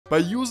By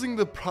using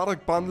the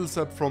product bundles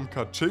app from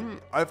Kaching,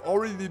 I've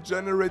already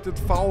generated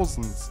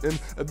thousands in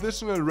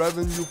additional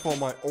revenue for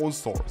my own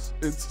stores.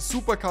 It's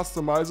super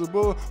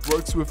customizable,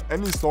 works with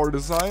any store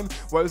design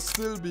while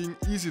still being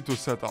easy to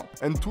set up.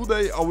 And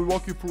today I will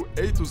walk you through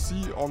A to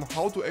Z on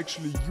how to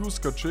actually use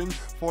Kaching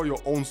for your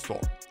own store.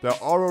 There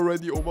are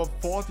already over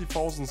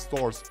 40,000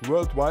 stores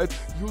worldwide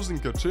using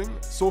Kaching,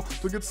 so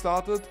to get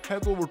started,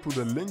 head over to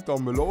the link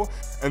down below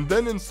and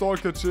then install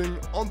Kaching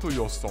onto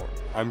your store.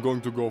 I'm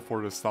going to go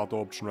for the starter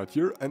option right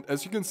here, and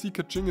as you can see,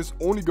 Kaching is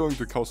only going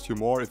to cost you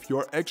more if you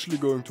are actually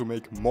going to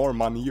make more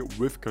money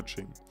with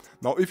Kaching.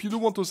 Now, if you do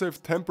want to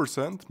save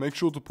 10%, make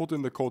sure to put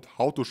in the code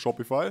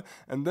HowToShopify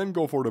and then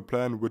go for the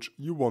plan which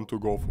you want to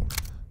go for.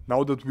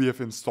 Now that we have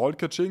installed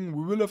Kaching,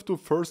 we will have to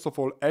first of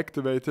all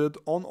activate it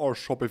on our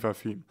Shopify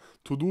theme.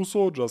 To do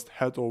so, just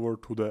head over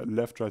to the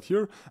left right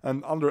here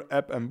and under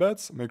App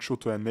Embeds, make sure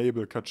to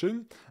enable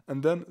Kaching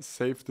and then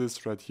save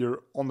this right here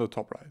on the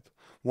top right.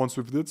 Once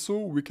we've did so,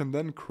 we can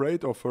then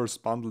create our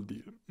first bundle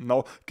deal.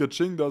 Now,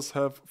 Kaching does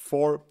have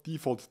 4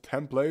 default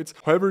templates.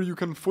 However, you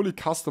can fully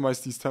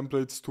customize these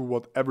templates to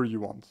whatever you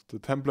want. The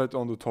template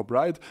on the top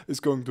right is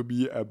going to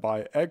be a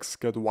buy X,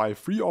 get Y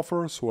free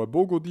offer, so a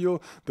BOGO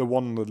deal. The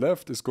one on the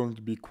left is going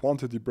to be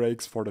quantity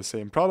breaks for the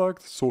same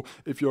product. So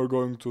if you're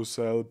going to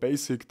sell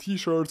basic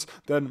t-shirts,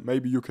 then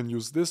maybe you can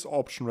use this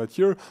option right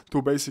here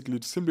to basically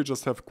simply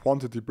just have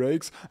quantity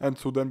breaks and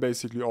to then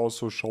basically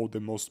also show the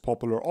most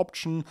popular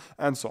option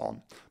and so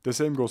on. The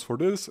same goes for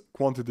this,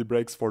 quantity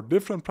breaks for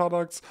different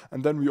products,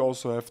 and then we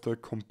also have to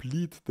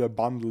complete the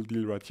bundle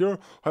deal right here.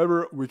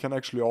 However, we can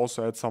actually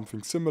also add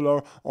something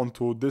similar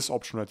onto this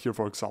option right here,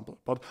 for example,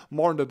 but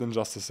more on that in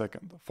just a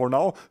second. For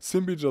now,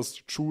 simply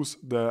just choose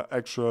the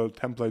actual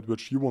template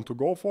which you want to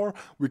go for.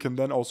 We can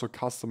then also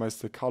customize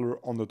the color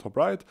on the top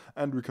right,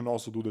 and we can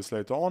also do this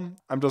later on.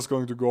 I'm just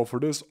going to go for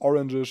this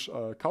orangish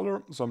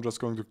color, so I'm just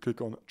going to click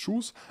on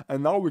choose,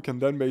 and now we can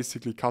then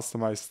basically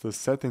customize the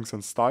settings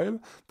and style,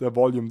 the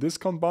volume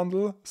discount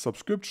bundle,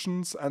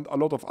 subscriptions, and a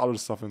lot of other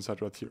stuff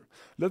inside right here.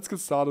 Let's get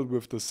started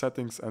with the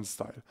settings and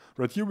style.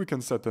 Right here we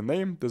can set the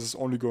name. This is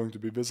only going to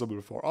be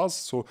visible for us,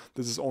 so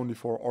this is only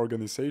for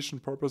organization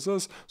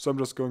purposes. So I'm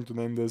just going to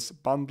name this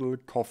bundle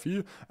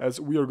coffee, as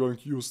we are going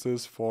to use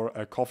this for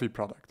a coffee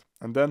product.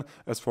 And then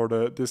as for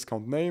the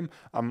discount name,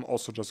 I'm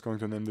also just going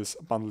to name this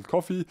bundled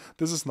coffee.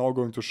 This is now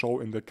going to show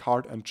in the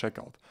cart and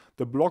checkout.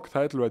 The block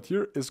title right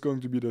here is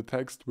going to be the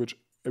text which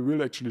it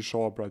will actually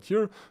show up right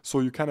here, so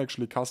you can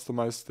actually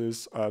customize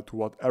this to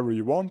whatever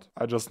you want.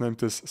 I just named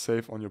this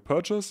save on your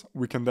purchase.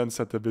 We can then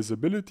set the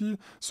visibility.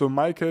 So in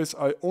my case,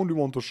 I only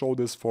want to show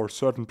this for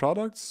certain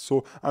products,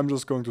 so I'm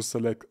just going to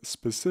select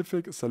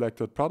specific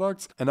selected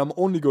products, and I'm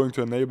only going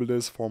to enable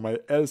this for my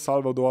El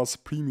Salvador's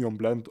premium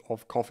blend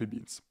of coffee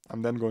beans.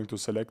 I'm then going to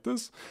select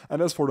this,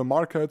 and as for the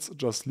markets,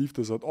 just leave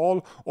this at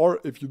all, or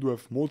if you do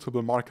have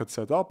multiple markets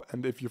set up,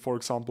 and if you, for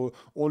example,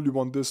 only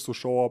want this to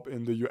show up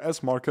in the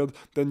US market,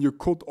 then you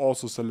could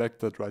also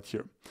select it right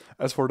here.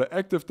 As for the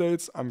active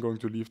dates, I'm going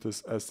to leave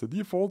this as the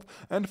default,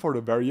 and for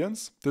the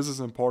variants, this is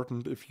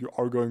important if you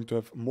are going to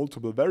have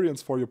multiple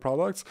variants for your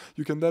products.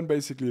 You can then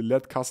basically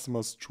let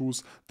customers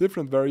choose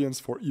different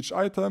variants for each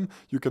item.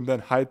 You can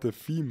then hide the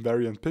theme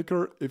variant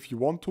picker if you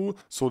want to,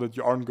 so that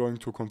you aren't going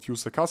to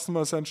confuse the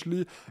customer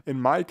essentially. In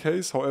my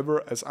case,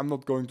 however, as I'm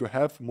not going to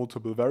have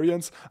multiple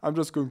variants, I'm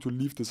just going to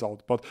leave this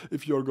out. But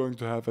if you're going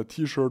to have a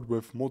t-shirt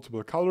with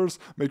multiple colors,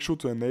 make sure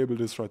to enable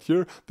this right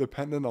here,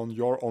 dependent on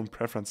your own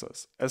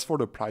preferences. As for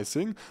the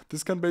pricing,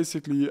 this can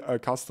basically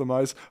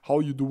customize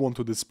how you do want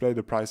to display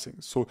the pricing.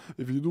 So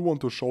if you do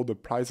want to show the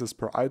prices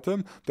per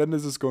item, then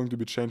this is going to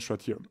be changed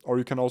right here. Or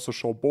you can also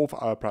show both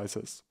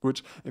prices,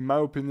 which in my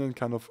opinion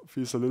kind of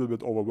feels a little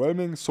bit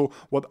overwhelming. So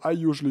what I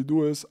usually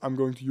do is I'm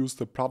going to use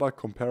the product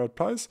compared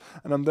price,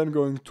 and I'm then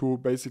going to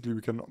basically,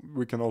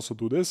 we can also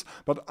do this,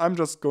 but I'm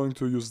just going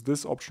to use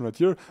this option right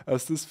here,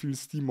 as this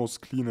feels the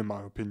most clean in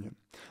my opinion.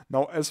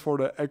 Now, as for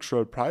the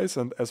actual price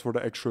and as for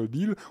the actual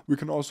deal, we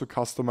can also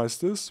customize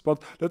this,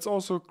 but let's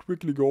also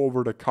quickly go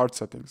over the cart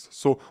settings.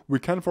 So we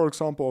can, for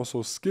example,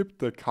 also skip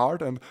the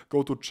cart and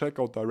go to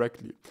checkout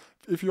directly.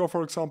 If you are,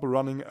 for example,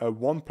 running a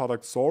one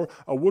product store,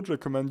 I would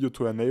recommend you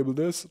to enable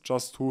this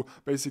just to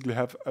basically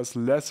have as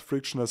less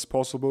friction as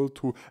possible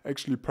to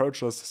actually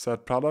purchase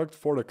said product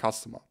for the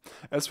customer.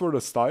 As for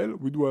the style,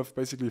 we do have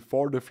basically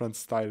 4 different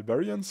style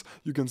variants.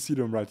 You can see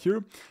them right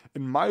here.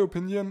 In my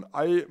opinion,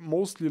 I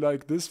mostly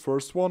like this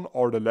first one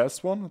or the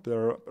last one.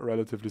 They're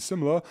relatively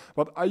similar,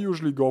 but I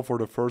usually go for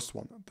the first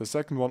one. The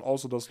second one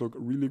also does look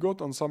really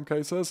good on some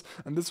cases,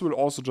 and this will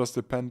also just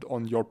depend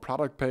on your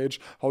product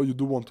page, how you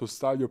do want to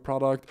style your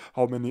product,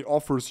 how many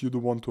offers you do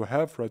want to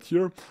have right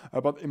here.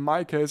 But in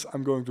my case,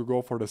 I'm going to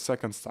go for the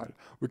second style.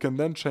 We can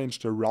then change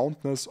the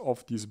roundness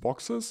of these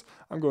boxes.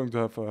 I'm going to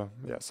have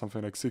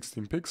something like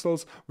 16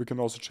 pixels. We can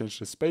also change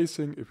the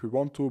spacing if we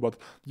want to, but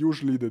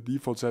usually the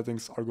default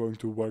settings are going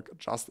to work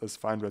just as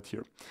fine right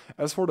here.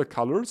 As for the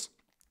colors,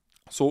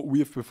 So we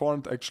have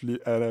before actually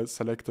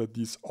selected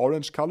these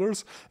orange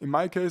colors. In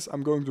my case,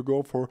 I'm going to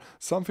go for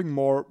something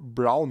more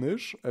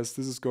brownish, as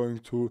this is going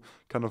to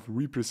kind of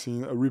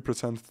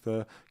represent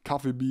the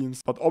coffee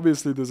beans. But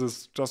obviously this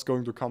is just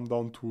going to come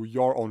down to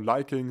your own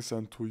likings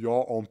and to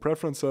your own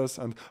preferences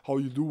and how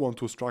you do want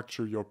to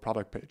structure your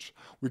product page.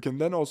 We can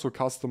then also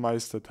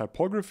customize the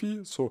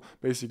typography, so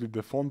basically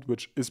the font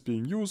which is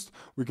being used.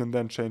 We can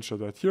then change that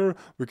right here.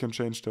 We can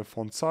change the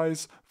font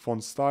size,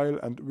 font style,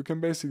 and we can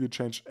basically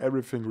change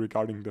everything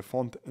regarding the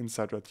font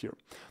inside right here.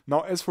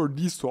 Now, as for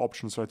these two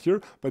options right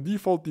here, by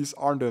default these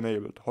aren't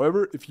enabled.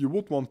 However, if you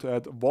would want to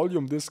add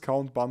volume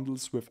discount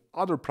bundles with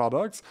other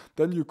products,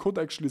 then you could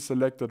actually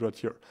select that right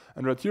here.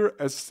 And right here,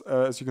 as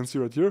you can see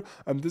right here,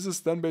 and this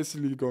is then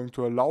basically going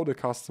to allow the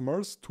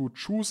customers to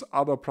choose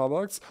other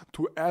products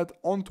to add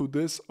onto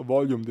this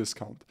volume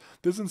discount.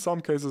 This in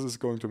some cases is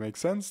going to make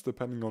sense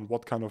depending on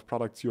what kind of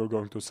products you're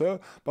going to sell,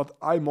 but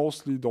I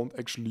mostly don't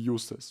actually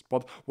use this.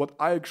 But what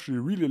I actually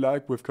really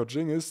like with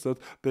Kajing is that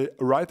they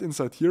right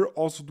inside here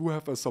also do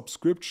have a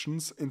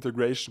subscriptions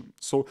integration.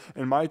 So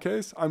in my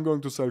case, I'm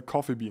going to sell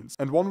coffee beans.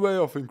 And one way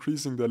of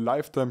increasing the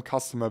lifetime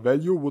customer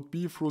value would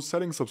be through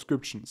selling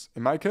subscriptions.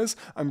 In my case,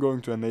 I'm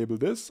going to enable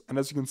this. And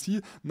as you can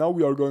see, now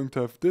we are going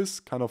to have this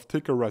kind of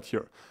ticker right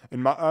here.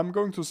 I'm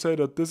going to say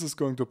that this is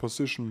going to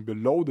position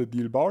below the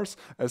deal bars,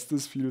 as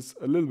this feels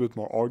a little bit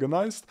more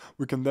organized.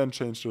 We can then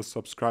change the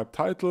subscribe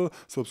title,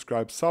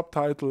 subscribe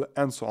subtitle,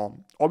 and so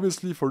on.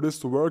 Obviously, for this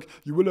to work,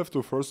 you will have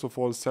to first of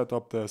all set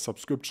up the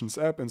subscriptions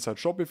app inside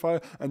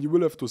Shopify, and you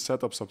will have to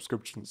set up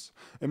subscriptions.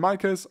 In my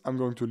case, I'm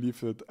going to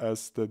leave it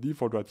as the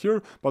default right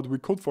here, but we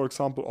could, for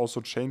example,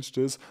 also change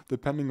this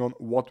depending on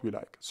what we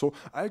like. So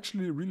I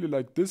actually really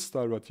like this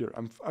style right here.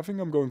 I think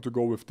I'm going to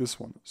go with this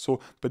one. So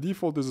by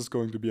default, this is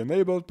going to be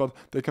enabled, but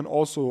they can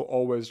also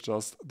always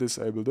just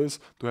disable this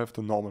to have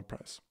the normal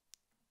price.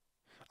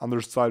 Under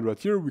style right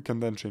here, we can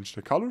then change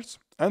the colors,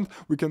 and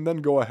we can then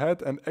go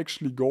ahead and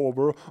actually go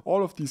over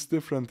all of these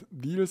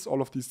different deals,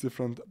 all of these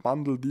different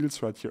bundle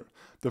deals right here.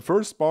 The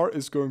first bar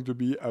is going to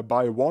be a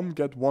buy one,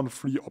 get one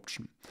free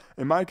option.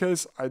 In my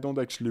case, I don't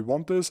actually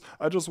want this.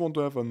 I just want to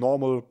have a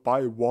normal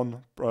buy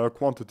one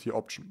quantity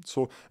option.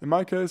 So in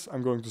my case,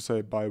 I'm going to say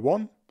buy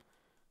one,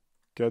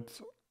 get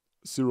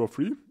 0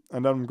 free,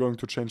 and then I'm going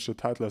to change the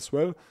title as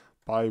well,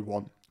 buy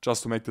one,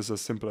 just to make this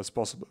as simple as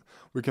possible.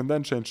 We can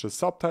then change the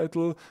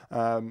subtitle,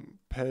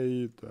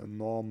 pay the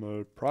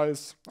normal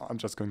price. I'm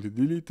just going to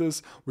delete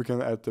this. We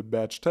can add the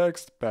badge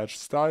text, badge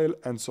style,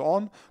 and so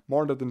on.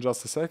 More on that in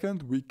just a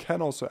second. We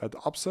can also add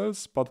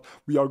upsells, but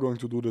we are going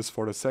to do this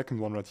for the second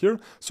one right here.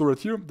 So right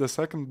here, the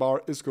second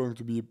bar is going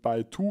to be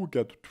buy two,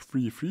 get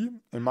free free.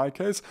 In my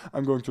case,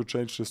 I'm going to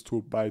change this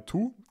to buy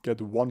two, get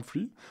one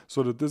free,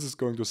 so that this is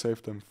going to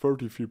save them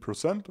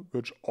 33%,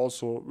 which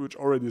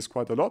already is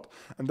quite a lot.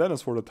 And then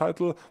as for the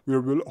title, we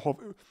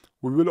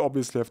will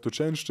obviously have to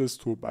change this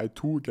to buy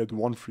two, get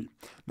one free.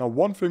 Now,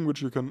 one thing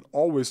which you can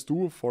always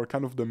do for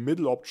kind of the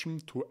middle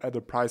option to add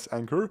a price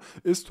anchor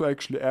is to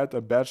actually add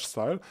a badge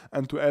style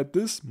and to add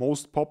this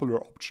most popular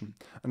option.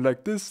 And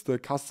like this, the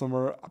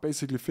customer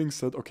basically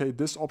thinks that, okay,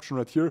 this option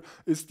right here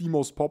is the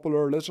most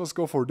popular. Let's just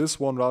go for this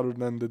one rather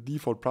than the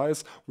default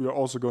price. We are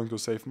also going to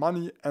save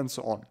money and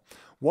so on.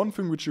 One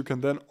thing which you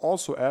can then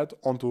also add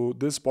onto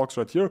this box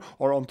right here,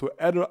 or onto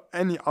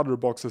any other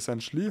box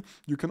essentially,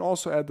 you can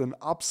also add an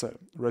upsell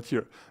right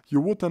here.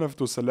 You would then have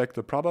to select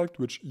the product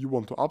which you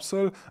want to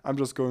upsell. I'm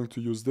just going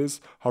to use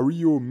this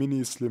Hario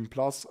Mini Slim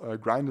Plus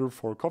grinder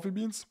for coffee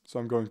beans. So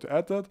I'm going to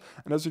add that.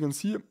 And as you can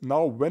see,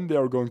 now when they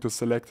are going to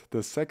select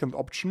the second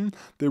option,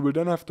 they will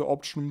then have the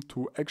option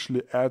to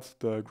actually add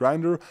the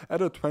grinder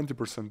at a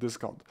 20%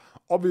 discount.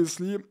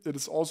 Obviously, it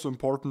is also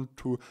important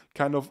to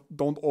kind of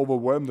don't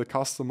overwhelm the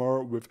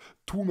customer with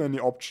too many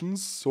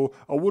options. So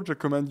I would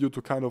recommend you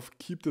to kind of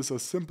keep this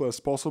as simple as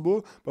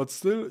possible, but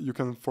still you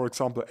can, for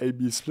example,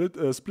 A/B split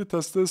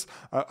test this.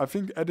 I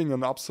think adding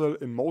an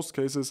upsell in most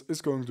cases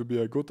is going to be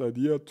a good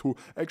idea to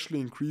actually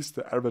increase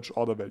the average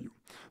order value.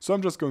 So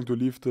I'm just going to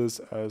leave this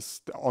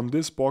as on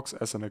this box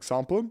as an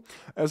example.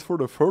 As for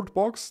the third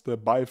box, the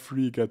buy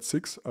free, get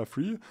 6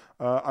 free,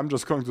 I'm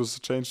just going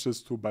to change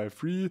this to buy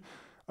free,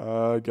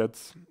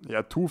 get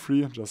 2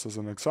 free, just as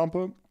an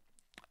example.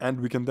 And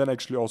we can then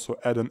actually also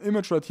add an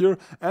image right here.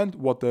 And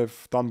what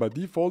they've done by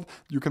default,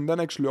 you can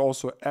then actually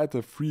also add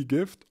a free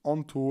gift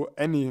onto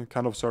any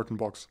kind of certain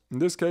box. In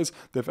this case,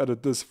 they've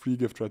added this free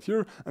gift right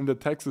here, and the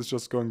text is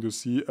just going to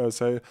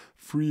say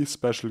free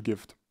special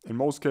gift. In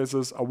most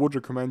cases, I would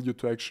recommend you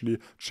to actually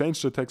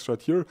change the text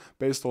right here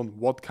based on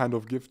what kind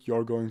of gift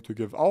you're going to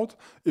give out.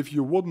 If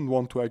you wouldn't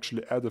want to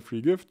actually add a free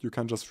gift, you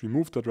can just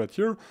remove that right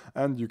here,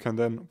 and you can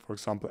then, for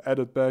example, add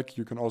it back.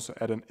 You can also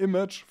add an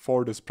image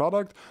for this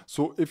product.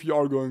 So if you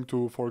are going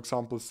to, for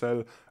example,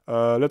 sell,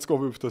 let's go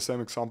with the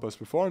same example as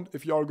before. And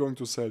if you are going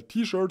to sell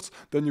t-shirts,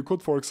 then you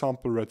could, for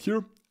example, right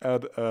here,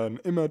 add an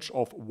image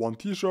of 1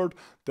 t-shirt,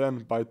 then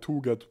buy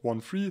 2 get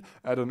 1 free,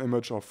 add an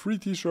image of 3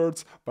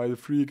 t-shirts, buy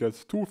 3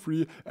 get 2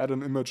 free, add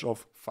an image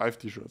of 5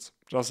 t-shirts,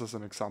 just as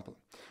an example.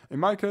 In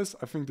my case,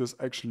 I think this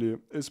actually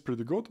is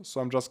pretty good,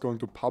 so I'm just going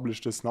to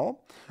publish this now,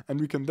 and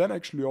we can then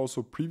actually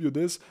also preview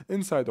this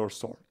inside our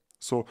store.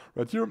 So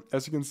right here,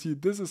 as you can see,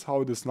 this is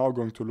how it is now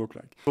going to look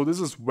like. So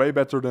this is way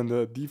better than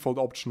the default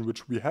option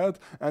which we had,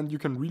 and you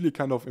can really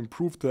kind of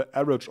improve the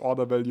average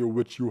order value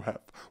which you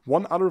have.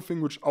 One other thing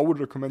which I would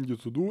recommend you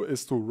to do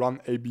is to run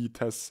A/B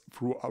tests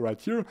through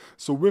right here.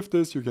 So with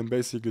this, you can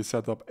basically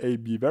set up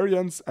A/B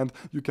variants, and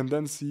you can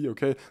then see,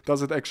 okay,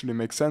 does it actually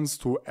make sense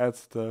to add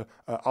the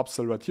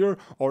upsell right here,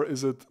 or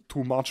is it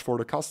too much for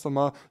the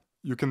customer?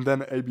 You can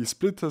then A/B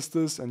split test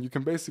this, and you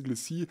can basically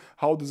see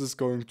how this is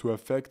going to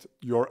affect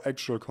your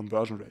actual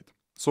conversion rate.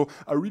 So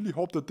I really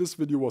hope that this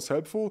video was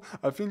helpful.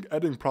 I think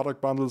adding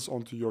product bundles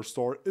onto your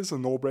store is a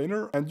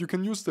no-brainer, and you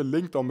can use the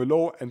link down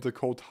below and the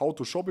code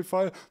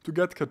HOWTOShopify to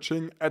get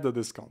Kaching at a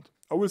discount.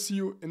 I will see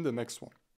you in the next one.